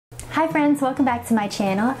Hi friends, welcome back to my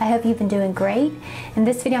channel. I hope you've been doing great. In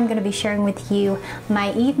this video I'm going to be sharing with you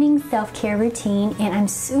my evening self-care routine, and I'm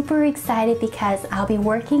super excited because I'll be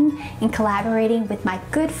working and collaborating with my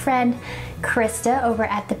good friend Krista over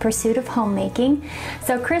at The Pursuit of Homemaking.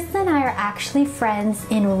 So Krista and I are actually friends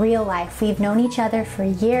in real life. We've known each other for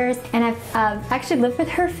years, and I've actually lived with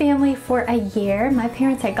her family for a year. My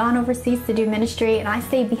parents had gone overseas to do ministry and I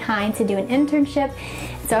stayed behind to do an internship.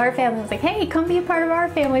 So our family was like, hey, come be a part of our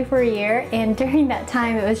family for a year. And during that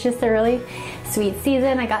time, it was just a really sweet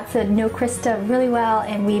season. I got to know Krista really well,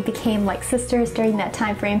 and we became like sisters during that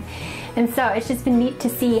time frame. And so it's just been neat to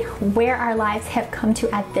see where our lives have come to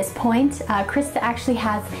at this point. Krista actually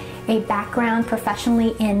has a background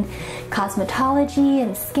professionally in cosmetology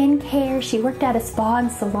and skincare. She worked at a spa and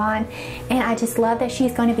salon, and I just love that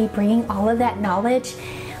she's going to be bringing all of that knowledge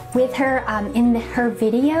with her in her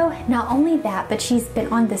video. Not only that, but she's been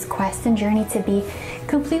on this quest and journey to be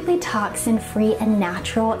completely toxin free and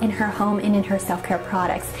natural in her home and in her self-care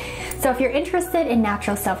products. So if you're interested in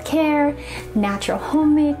natural self-care, natural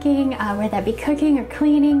homemaking, whether that be cooking or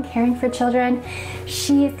cleaning, caring for children,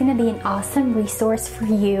 she is going to be an awesome resource for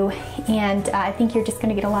you. And I think you're just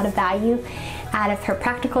going to get a lot of value out of her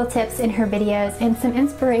practical tips in her videos and some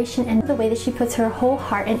inspiration in the way that she puts her whole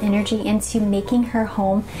heart and energy into making her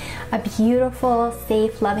home a beautiful,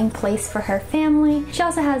 safe, loving place for her family. She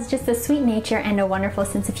also has just a sweet nature and a wonderful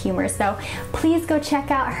sense of humor. So please go check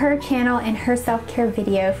out her channel and her self-care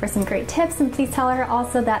video for some great tips, and please tell her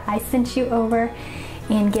also that I sent you over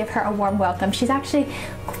and give her a warm welcome. She's actually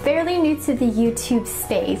fairly new to the YouTube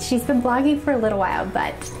space. She's been blogging for a little while,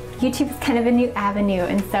 but YouTube is kind of a new avenue,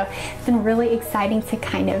 and so it's been really exciting to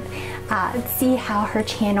kind of see how her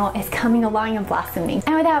channel is coming along and blossoming.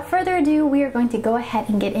 And without further ado, we are going to go ahead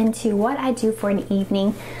and get into what I do for an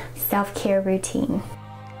evening self-care routine.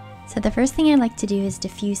 So the first thing I like to do is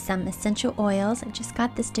diffuse some essential oils. I just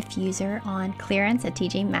got this diffuser on clearance at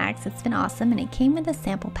TJ Maxx. It's been awesome, and it came with a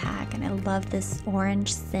sample pack, and I love this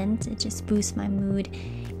orange scent. It just boosts my mood,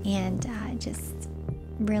 and it just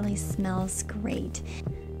really smells great.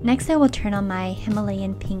 Next, I will turn on my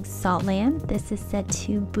Himalayan pink salt lamp. This is said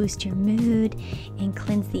to boost your mood and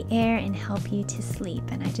cleanse the air and help you to sleep.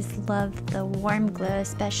 And I just love the warm glow,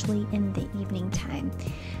 especially in the evening time.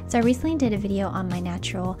 So I recently did a video on my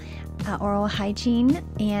natural oral hygiene,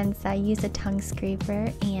 and so I used a tongue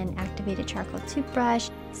scraper and activated charcoal toothbrush,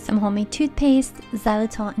 some homemade toothpaste,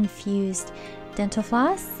 xylitol infused dental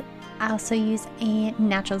floss. I also use a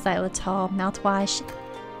natural xylitol mouthwash,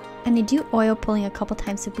 and I do oil pulling a couple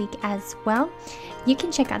times a week as well. You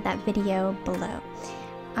can check out that video below.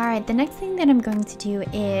 Alright, the next thing that I'm going to do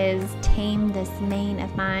is tame this mane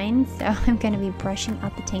of mine. So I'm going to be brushing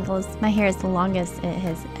out the tangles. My hair is the longest it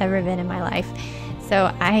has ever been in my life.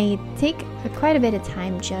 So I take quite a bit of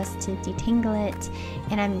time just to detangle it.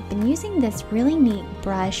 And I've been using this really neat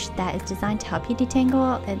brush that is designed to help you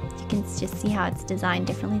detangle. And you can just see how it's designed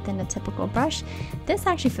differently than a typical brush. This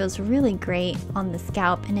actually feels really great on the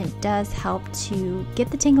scalp, and it does help to get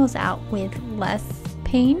the tangles out with less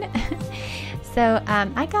pain. So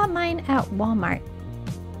I got mine at Walmart.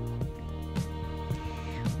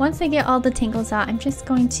 Once I get all the tangles out, I'm just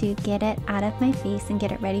going to get it out of my face and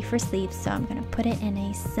get it ready for sleep. So I'm going to put it in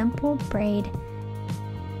a simple braid.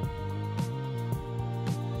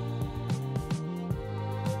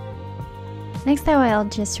 Next, I'll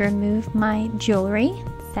just remove my jewelry,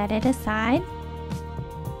 set it aside.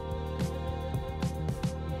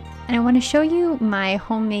 And I want to show you my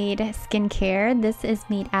homemade skincare. This is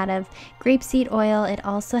made out of grapeseed oil. It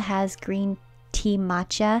also has green tea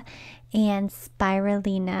matcha and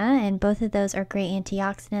spirulina, and both of those are great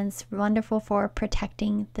antioxidants, wonderful for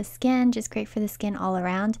protecting the skin, just great for the skin all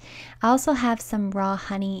around. I also have some raw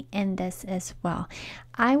honey in this as well.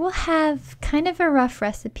 I will have kind of a rough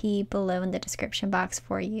recipe below in the description box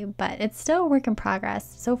for you, but it's still a work in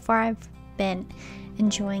progress. So far I've been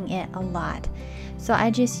enjoying it a lot. So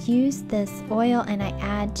I just use this oil and I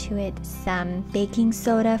add to it some baking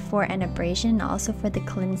soda for an abrasion, also for the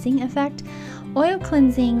cleansing effect. Oil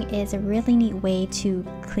cleansing is a really neat way to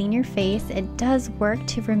clean your face. It does work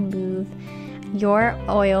to remove your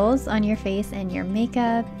oils on your face and your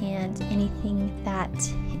makeup and anything that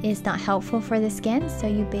is not helpful for the skin. So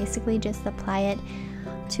you basically just apply it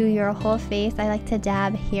to your whole face. I like to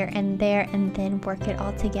dab here and there and then work it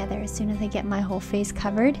all together as soon as I get my whole face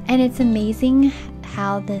covered. And it's amazing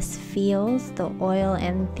how this feels, the oil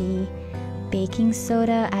and the baking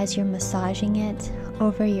soda, as you're massaging it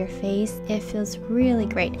over your face. It feels really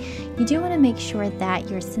great. You do want to make sure that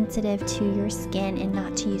you're sensitive to your skin and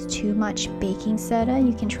not to use too much baking soda.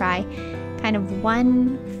 You can try kind of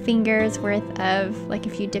one fingers worth of, like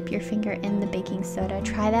if you dip your finger in the baking soda,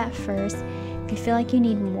 try that first. If you feel like you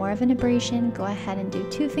need more of an abrasion, go ahead and do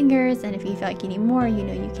 2 fingers, and if you feel like you need more, you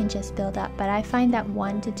know, you can just build up. But I find that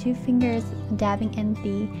 1 to 2 fingers dabbing in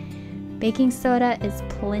the baking soda is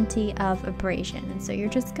plenty of abrasion, and so you're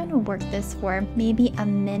just gonna work this for maybe a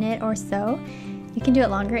minute or so. You can do it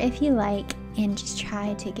longer if you like, and just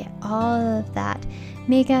try to get all of that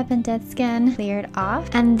makeup and dead skin cleared off.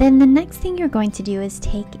 And then the next thing you're going to do is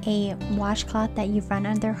take a washcloth that you've run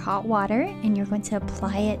under hot water, and you're going to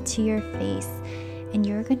apply it to your face, and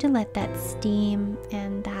you're going to let that steam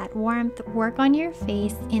and that warmth work on your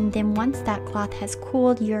face. And then once that cloth has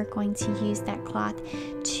cooled, you're going to use that cloth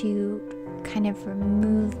to kind of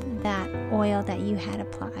remove that oil that you had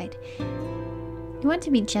applied. You want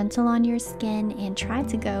to be gentle on your skin and try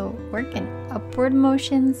to go work in upward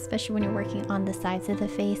motions, especially when you're working on the sides of the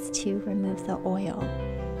face, to remove the oil.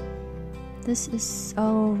 This is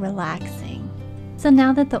so relaxing. So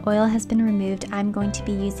now that the oil has been removed, I'm going to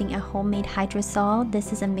be using a homemade hydrosol.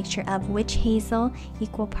 This is a mixture of witch hazel,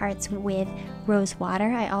 equal parts with rose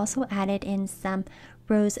water. I also added in some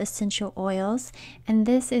rose essential oils, and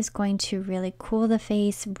this is going to really cool the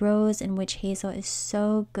face. Rose and witch hazel is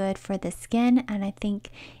so good for the skin, and I think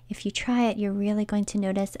if you try it, you're really going to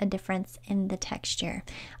notice a difference in the texture.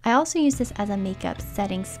 I also use this as a makeup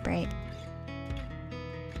setting spray.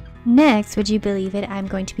 Next, would you believe it, I'm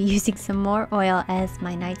going to be using some more oil as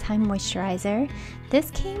my nighttime moisturizer.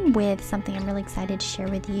 This came with something I'm really excited to share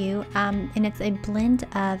with you, and it's a blend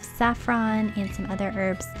of saffron and some other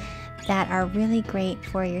herbs that are really great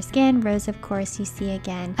for your skin. Rose, of course, you see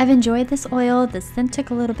again. I've enjoyed this oil. The scent took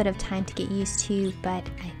a little bit of time to get used to, but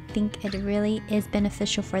I think it really is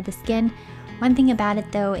beneficial for the skin. One thing about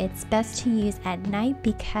it though, it's best to use at night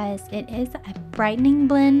because it is a brightening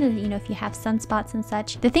blend, you know, if you have sunspots and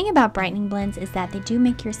such. The thing about brightening blends is that they do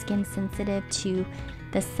make your skin sensitive to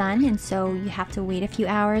the sun, and so you have to wait a few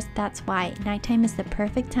hours. That's why nighttime is the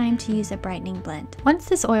perfect time to use a brightening blend. Once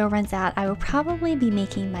this oil runs out, I will probably be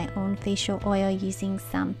making my own facial oil using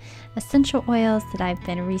some essential oils that I've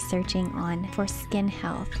been researching on for skin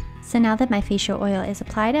health. So now that my facial oil is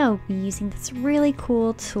applied, I'll be using this really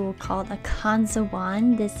cool tool called a Kansa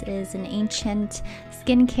wand. This is an ancient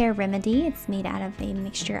skincare remedy. It's made out of a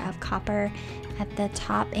mixture of copper at the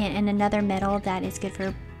top and another metal that is good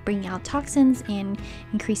for bringing out toxins and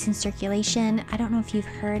increasing circulation. I don't know if you've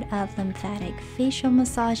heard of lymphatic facial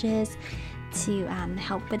massages to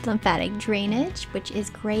help with lymphatic drainage, which is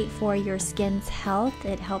great for your skin's health.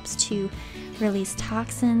 It helps to release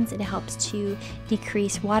toxins. It helps to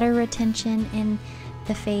decrease water retention in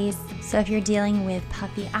the face. So if you're dealing with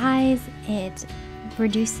puffy eyes, it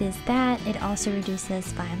reduces that. It also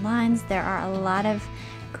reduces fine lines. There are a lot of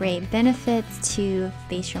great benefits to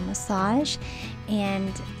facial massage,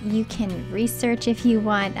 and you can research if you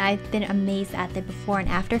want. I've been amazed at the before and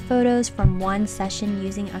after photos from one session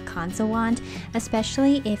using a Kansa wand,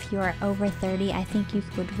 especially if you're over 30. I think you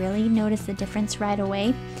would really notice the difference right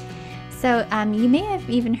away. So you may have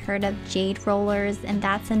even heard of jade rollers, and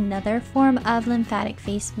that's another form of lymphatic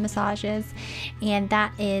face massages, and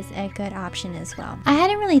that is a good option as well. I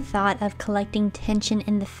hadn't really thought of collecting tension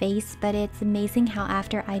in the face, but it's amazing how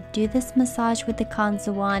after I do this massage with the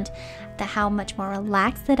Kansa wand, how much more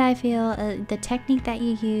relaxed that I feel. The technique that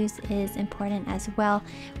you use is important as well,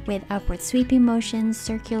 with upward sweeping motions,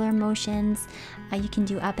 circular motions. You can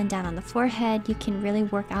do up and down on the forehead. You can really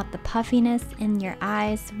work out the puffiness in your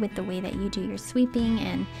eyes with the way that you do your sweeping,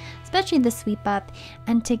 and especially the sweep up,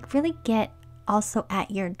 and to really get also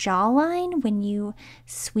at your jawline. When you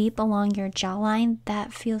sweep along your jawline,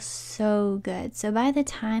 that feels so good. So by the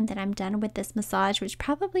time that I'm done with this massage, which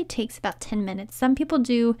probably takes about 10 minutes, some people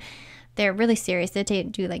do, they're really serious, they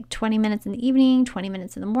do like 20 minutes in the evening, 20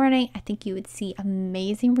 minutes in the morning. I think you would see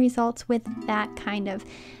amazing results with that kind of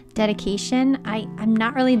dedication. I'm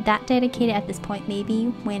not really that dedicated at this point. Maybe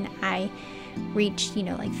when I reach, you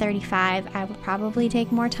know, like 35, I would probably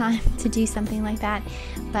take more time to do something like that.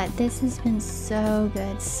 But this has been so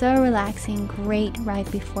good, so relaxing, great right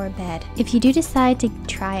before bed. If you do decide to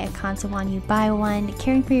try a Kansa wand, you buy one.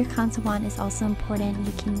 Caring for your Kansa wand is also important.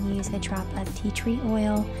 You can use a drop of tea tree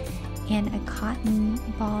oil and a cotton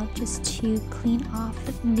ball just to clean off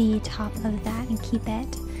the top of that and keep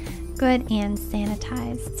it good and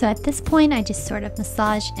sanitized. So at this point, I just sort of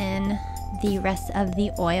massage in the rest of the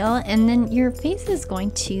oil, and then your face is going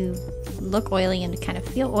to look oily and kind of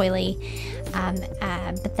feel oily,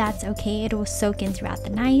 but that's okay. It will soak in throughout the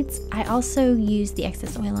night. I also use the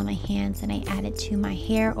excess oil on my hands and I add it to my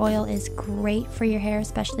hair. Oil is great for your hair,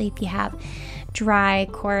 especially if you have dry,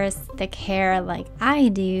 coarse, thick hair like I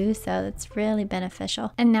do, so it's really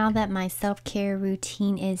beneficial. And now that my self-care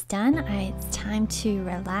routine is done, it's time to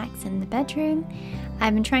relax in the bedroom.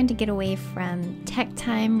 I've been trying to get away from tech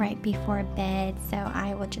time right before bed, so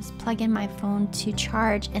I will just plug in my phone to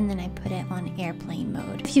charge and then I put it on airplane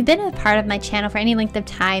mode. If you've been a part of my channel for any length of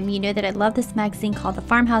time, you know that I love this magazine called The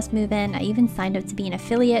Farmhouse Move-In. I even signed up to be an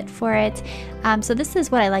affiliate for it. So this is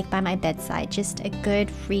what I like by my bedside, just a good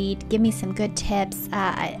read, give me some good tips.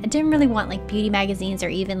 I didn't really want like beauty magazines or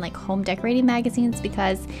even like home decorating magazines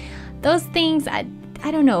because those things, I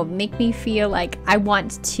don't know, make me feel like I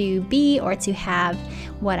want to be or to have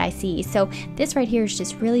what I see. So this right here is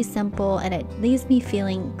just really simple and it leaves me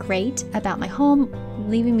feeling great about my home,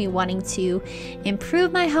 leaving me wanting to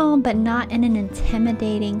improve my home, but not in an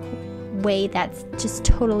intimidating way that's just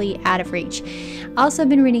totally out of reach. Also, I've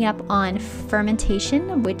been reading up on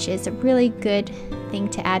fermentation, which is a really good thing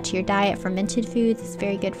to add to your diet. Fermented foods is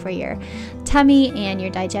very good for your tummy and your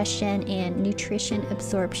digestion and nutrition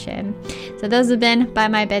absorption. So those have been by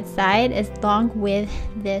my bedside along with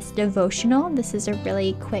this devotional. This is a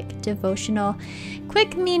really quick devotional.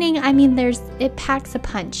 Quick meaning, I mean, it packs a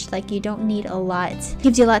punch. Like, you don't need a lot.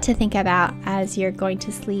 Gives you a lot to think about as you're going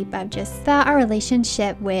to sleep of just our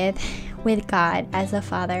relationship with God as a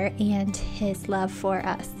father and his love for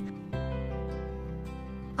us.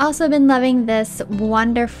 Also been loving this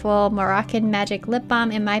wonderful Moroccan Magic lip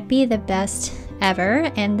balm. It might be the best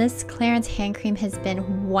ever, and this Clarins hand cream has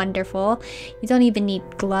been wonderful. You don't even need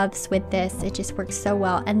gloves with this, it just works so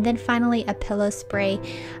well. And then finally a pillow spray.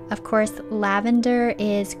 Of course, lavender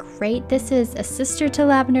is great. This is a sister to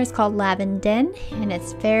lavender, it's called Lavandin, and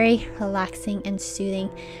it's very relaxing and soothing.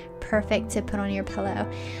 Perfect to put on your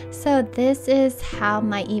pillow. So this is how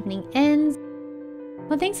my evening ends.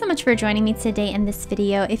 Well, thanks so much for joining me today in this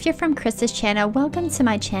video. If you're from Krista's channel, welcome to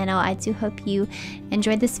my channel. I do hope you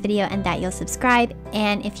enjoyed this video and that you'll subscribe.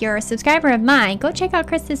 And if you're a subscriber of mine, go check out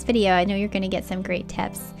Krista's video. I know you're going to get some great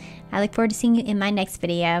tips. I look forward to seeing you in my next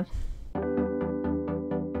video.